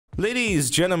Ladies,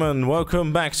 gentlemen,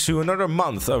 welcome back to another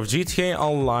month of GTA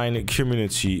Online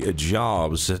community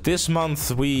jobs. This month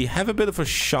we have a bit of a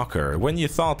shocker. When you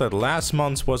thought that last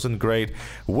month wasn't great,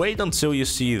 wait until you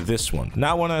see this one.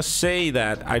 Now when I say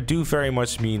that, I do very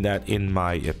much mean that in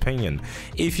my opinion.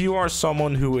 If you are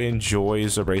someone who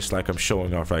enjoys a race like I'm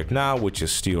showing off right now, which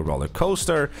is Steel Roller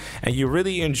Coaster, and you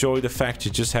really enjoy the fact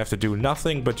you just have to do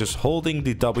nothing but just holding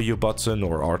the W button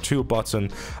or R2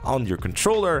 button on your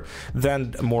controller,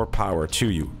 then more power to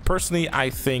you. Personally, I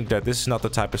think that this is not the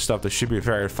type of stuff that should be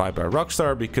verified by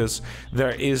Rockstar, because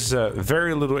there is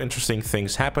very little interesting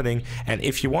things happening, and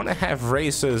if you want to have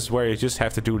races where you just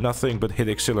have to do nothing but hit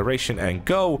acceleration and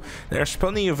go, there's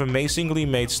plenty of amazingly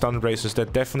made stunt races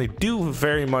that definitely do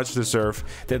very much deserve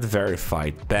that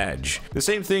verified badge. The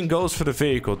same thing goes for the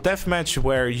vehicle deathmatch,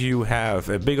 where you have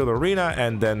a big old arena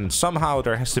and then somehow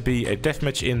there has to be a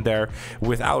deathmatch in there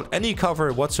without any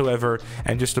cover whatsoever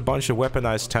and just a bunch of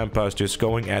weaponized Tempas just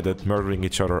going at it, murdering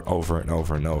each other over and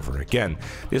over and over again.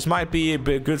 This might be a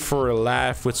bit good for a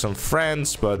laugh with some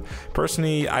friends, but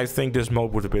personally I think this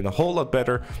mode would have been a whole lot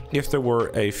better if there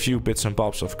were a few bits and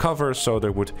bobs of cover, so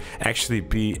there would actually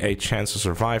be a chance of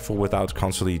survival without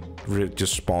constantly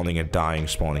just spawning and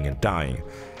dying.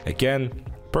 Again,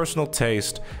 personal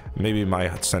taste, maybe my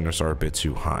standards are a bit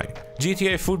too high.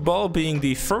 GTA Football being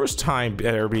the first time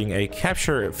there being a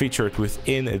capture featured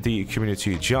within the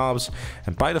community jobs,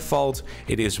 and by default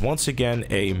it is once again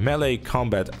a melee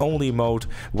combat only mode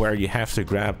where you have to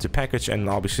grab the package and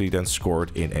obviously then score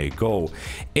it in a goal.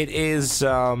 It is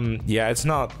yeah, it's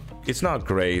not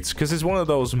great, because it's one of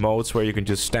those modes where you can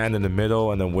just stand in the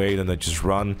middle and then wait and then just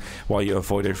run while you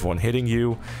avoid everyone hitting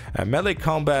you. Melee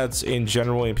combats in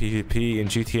general in PvP in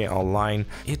GTA Online,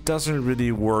 it doesn't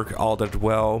really work all that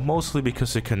well, mostly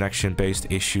because of connection based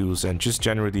issues, and just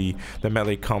generally the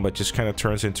melee combat just kind of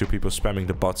turns into people spamming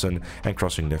the button and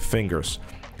crossing their fingers.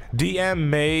 DM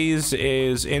maze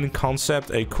is in concept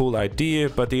a cool idea,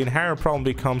 but the inherent problem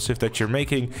becomes if that you're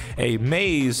making a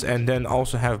maze and then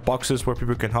also have boxes where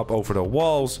people can hop over the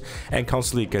walls and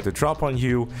constantly get a drop on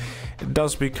you. It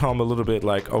does become a little bit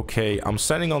like, okay, I'm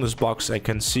standing on this box, I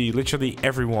can see literally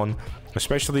everyone.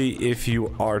 Especially if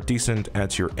you are decent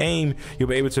at your aim, you'll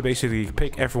be able to basically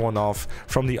pick everyone off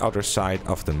from the other side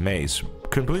of the maze,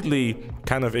 completely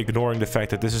kind of ignoring the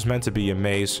fact that this is meant to be a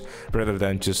maze rather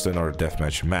than just another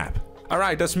deathmatch map.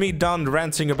 Alright, that's me done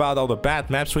ranting about all the bad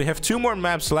maps. We have two more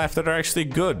maps left that are actually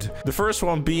good. The first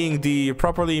one being the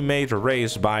properly made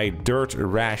race by Dirt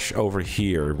Rash over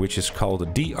here, which is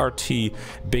called DRT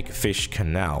Big Fish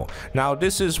Canal. Now,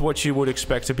 this is what you would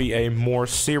expect to be a more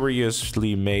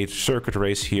seriously made circuit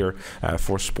race here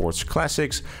for sports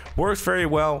classics. Worked very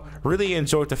well. Really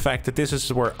enjoyed the fact that this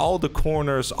is where all the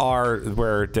corners are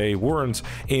where they weren't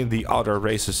in the other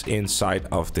races inside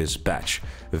of this batch.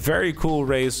 Very cool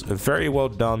race, very well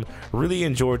done. Really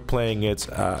enjoyed playing it.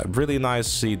 Really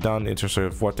nicely done in terms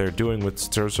of what they're doing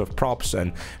with terms of props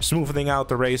and smoothing out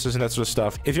the races and that sort of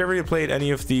stuff. If you ever played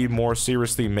any of the more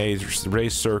seriously made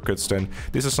race circuits, then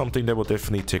this is something that will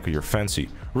definitely tickle your fancy.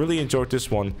 Really enjoyed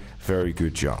this one. Very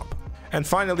good job. And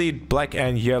finally, Black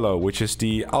and Yellow, which is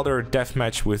the other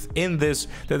deathmatch within this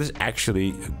that is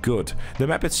actually good. The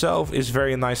map itself is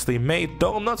very nicely made,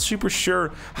 though I'm not super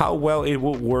sure how well it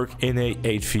will work in a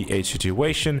 8v8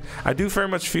 situation. I do very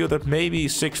much feel that maybe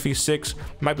 6v6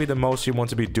 might be the most you want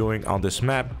to be doing on this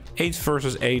map. 8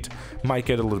 versus 8 might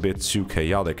get a little bit too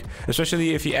chaotic,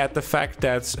 especially if you add the fact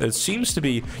that it seems to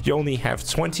be you only have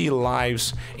 20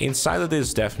 lives inside of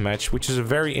this deathmatch, which is a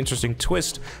very interesting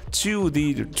twist to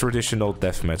the traditional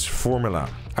deathmatch formula.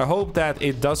 I hope that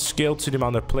it does scale to the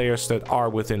amount of players that are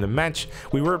within the match.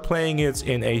 We were playing it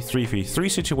in a 3v3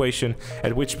 situation,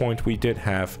 at which point we did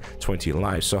have 20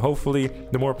 lives. So hopefully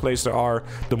the more players there are,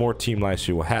 the more team lives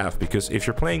you will have, because if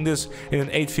you're playing this in an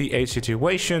 8v8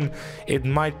 situation, it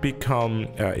might become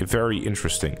very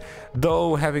interesting.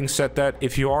 Though, having said that,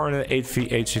 if you are in an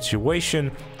 8v8 situation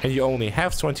and you only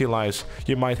have 20 lives,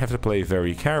 you might have to play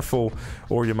very careful,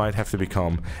 or you might have to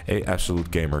become an absolute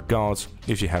gamer god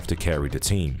if you have to carry the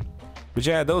team. But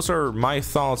yeah, those are my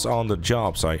thoughts on the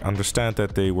jobs. I understand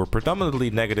that they were predominantly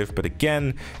negative, but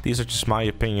again, these are just my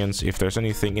opinions. If there's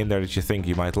anything in there that you think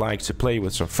you might like to play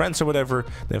with some friends or whatever,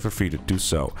 then feel free to do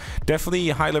so. Definitely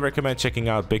highly recommend checking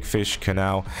out Big Fish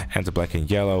Canal and the Black and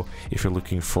Yellow if you're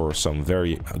looking for some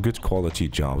very good quality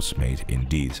jobs made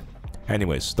indeed.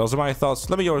 Anyways, those are my thoughts.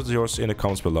 Let me know yours in the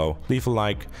comments below. Leave a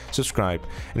like, subscribe,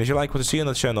 and if you like what you see on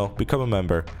the channel, become a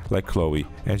member like Chloe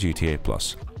and GTA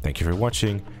Plus. Thank you for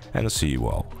watching, and I'll see you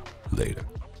all later.